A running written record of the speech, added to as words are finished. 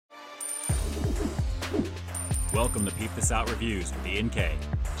Welcome to Peep This Out Reviews with Ian K.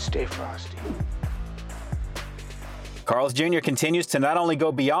 Stay frosty. Carl's Jr. continues to not only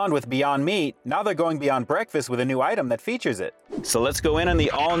go beyond with Beyond Meat, now they're going beyond breakfast with a new item that features it. So let's go in on the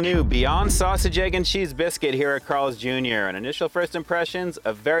all-new Beyond Sausage, Egg, and Cheese Biscuit here at Carl's Jr. And initial first impressions,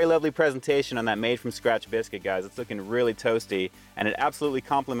 a very lovely presentation on that made-from-scratch biscuit, guys. It's looking really toasty, and it absolutely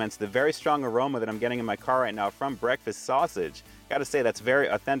complements the very strong aroma that I'm getting in my car right now from breakfast sausage. Gotta say, that's very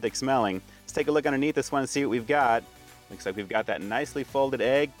authentic smelling. Let's take a look underneath this one and see what we've got. Looks like we've got that nicely folded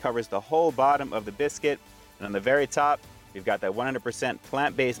egg, covers the whole bottom of the biscuit. And on the very top, we've got that 100%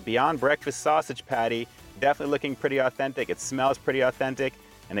 plant-based Beyond Breakfast sausage patty. Definitely looking pretty authentic. It smells pretty authentic.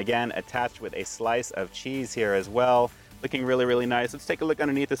 And again, attached with a slice of cheese here as well. Looking really, really nice. Let's take a look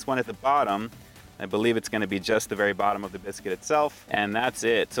underneath this one at the bottom. I believe it's going to be just the very bottom of the biscuit itself. And that's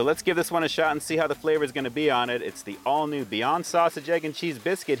it. So let's give this one a shot and see how the flavor is going to be on it. It's the all-new Beyond Sausage, Egg, and Cheese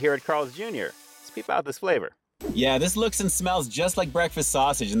Biscuit here at Carl's Jr. Let's peep out this flavor. Yeah, this looks and smells just like breakfast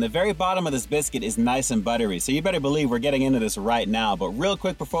sausage, and the very bottom of this biscuit is nice and buttery, so you better believe we're getting into this right now. But real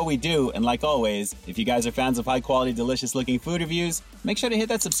quick before we do, and like always, if you guys are fans of high-quality, delicious-looking food reviews, make sure to hit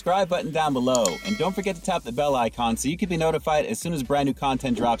that subscribe button down below, and don't forget to tap the bell icon so you can be notified as soon as brand new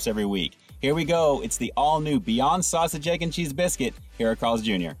content drops every week. Here we go, it's the all-new Beyond Sausage, Egg, and Cheese Biscuit here at Carl's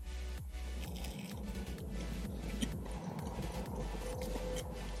Jr.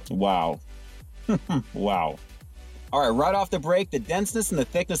 Wow. Wow. All right, right off the break, the denseness and the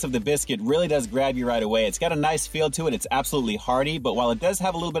thickness of the biscuit really does grab you right away. It's got a nice feel to it. It's absolutely hearty, but while it does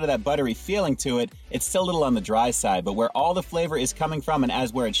have a little bit of that buttery feeling to it, it's still a little on the dry side. But where all the flavor is coming from, and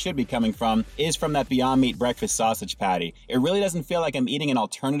as where it should be coming from, is from that Beyond Meat breakfast sausage patty. It really doesn't feel like I'm eating an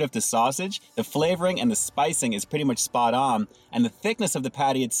alternative to sausage. The flavoring and the spicing is pretty much spot on, and the thickness of the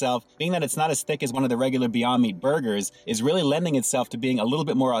patty itself, being that it's not as thick as one of the regular Beyond Meat burgers, is really lending itself to being a little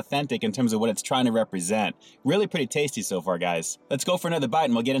bit more authentic in terms of what it's trying to represent. Really pretty tasty so far, guys. Let's go for another bite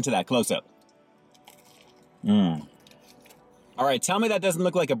and we'll get into that close-up. All right, tell me that doesn't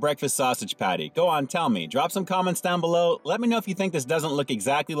look like a breakfast sausage patty. Go on, tell me. Drop some comments down below. Let me know if you think this doesn't look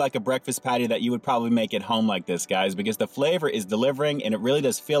exactly like a breakfast patty that you would probably make at home like this, guys, because the flavor is delivering and it really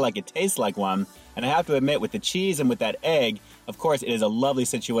does feel like it tastes like one. And I have to admit, with the cheese and with that egg, of course, it is a lovely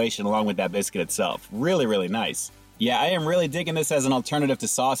situation along with that biscuit itself. Really, really nice. Yeah, I am really digging this as an alternative to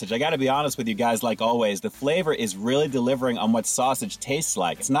sausage. I gotta be honest with you guys, like always, the flavor is really delivering on what sausage tastes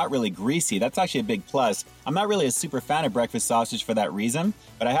like. It's not really greasy. That's actually a big plus. I'm not really a super fan of breakfast sausage for that reason,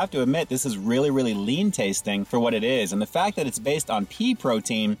 but I have to admit this is really, really lean tasting for what it is. And the fact that it's based on pea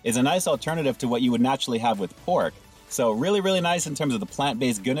protein is a nice alternative to what you would naturally have with pork. So really, really nice in terms of the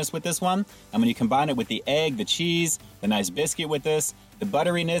plant-based goodness with this one. And when you combine it with the egg, the cheese, the nice biscuit with this, the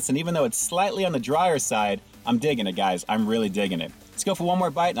butteriness, and even though it's slightly on the drier side, I'm digging it, guys. I'm really digging it. Let's go for one more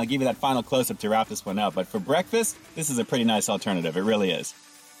bite, and I'll give you that final close-up to wrap this one up. But for breakfast, this is a pretty nice alternative. It really is.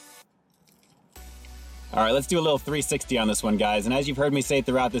 All right, let's do a little 360 on this one, guys. And as you've heard me say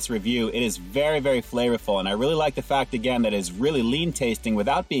throughout this review, it is very, very flavorful. And I really like the fact, again, that it's really lean tasting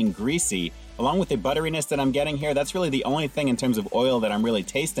without being greasy. Along with the butteriness that I'm getting here, that's really the only thing in terms of oil that I'm really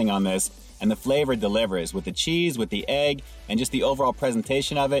tasting on this. And the flavor delivers with the cheese, with the egg, and just the overall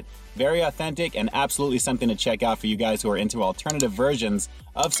presentation of it. Very authentic and absolutely something to check out for you guys who are into alternative versions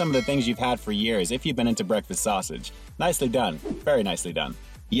of some of the things you've had for years if you've been into breakfast sausage. Nicely done. Very nicely done.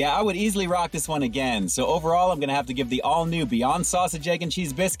 Yeah, I would easily rock this one again. So overall, I'm going to have to give the all-new Beyond Sausage, Egg, and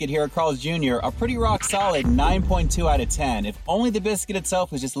Cheese Biscuit here at Carl's Jr. a pretty rock-solid 9.2 out of 10. If only the biscuit itself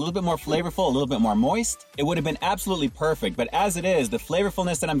was just a little bit more flavorful, a little bit more moist, it would have been absolutely perfect. But as it is, the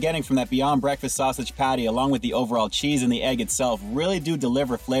flavorfulness that I'm getting from that Beyond Breakfast Sausage patty, along with the overall cheese and the egg itself, really do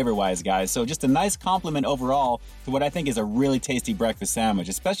deliver flavor-wise, guys. So just a nice compliment overall to what I think is a really tasty breakfast sandwich,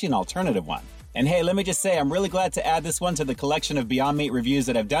 especially an alternative one. And hey, let me just say, I'm really glad to add this one to the collection of Beyond Meat reviews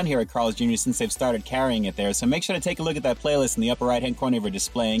that I've done here at Carl's Jr. since they've started carrying it there. So make sure to take a look at that playlist in the upper right-hand corner of your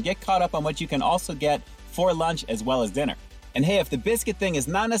display and get caught up on what you can also get for lunch as well as dinner. And hey, if the biscuit thing is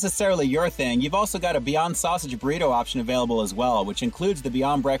not necessarily your thing, you've also got a Beyond Sausage burrito option available as well, which includes the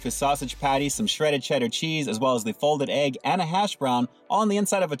Beyond Breakfast Sausage patty, some shredded cheddar cheese, as well as the folded egg and a hash brown, all on the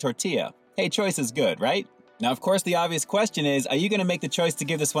inside of a tortilla. Hey, choice is good, right? Now, of course, the obvious question is, are you going to make the choice to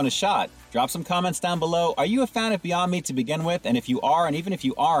give this one a shot? Drop some comments down below. Are you a fan of Beyond Meat to begin with? And if you are, and even if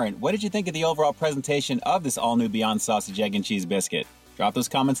you aren't, what did you think of the overall presentation of this all-new Beyond Sausage, Egg, and Cheese Biscuit? Drop those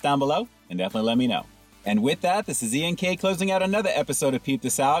comments down below and definitely let me know. And with that, this is Ian K closing out another episode of Peep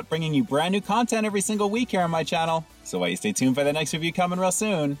This Out, bringing you brand new content every single week here on my channel. So while you stay tuned for the next review coming real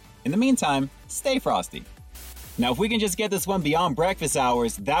soon, in the meantime, stay frosty. Now, if we can just get this one beyond breakfast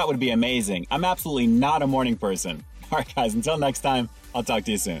hours, that would be amazing. I'm absolutely not a morning person. All right, guys, until next time, I'll talk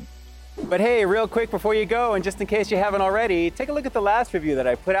to you soon. But hey, real quick before you go, and just in case you haven't already, take a look at the last review that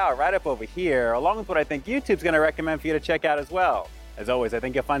I put out right up over here, along with what I think YouTube's gonna recommend for you to check out as well. As always, I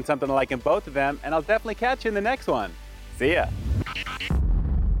think you'll find something to like in both of them, and I'll definitely catch you in the next one. See ya.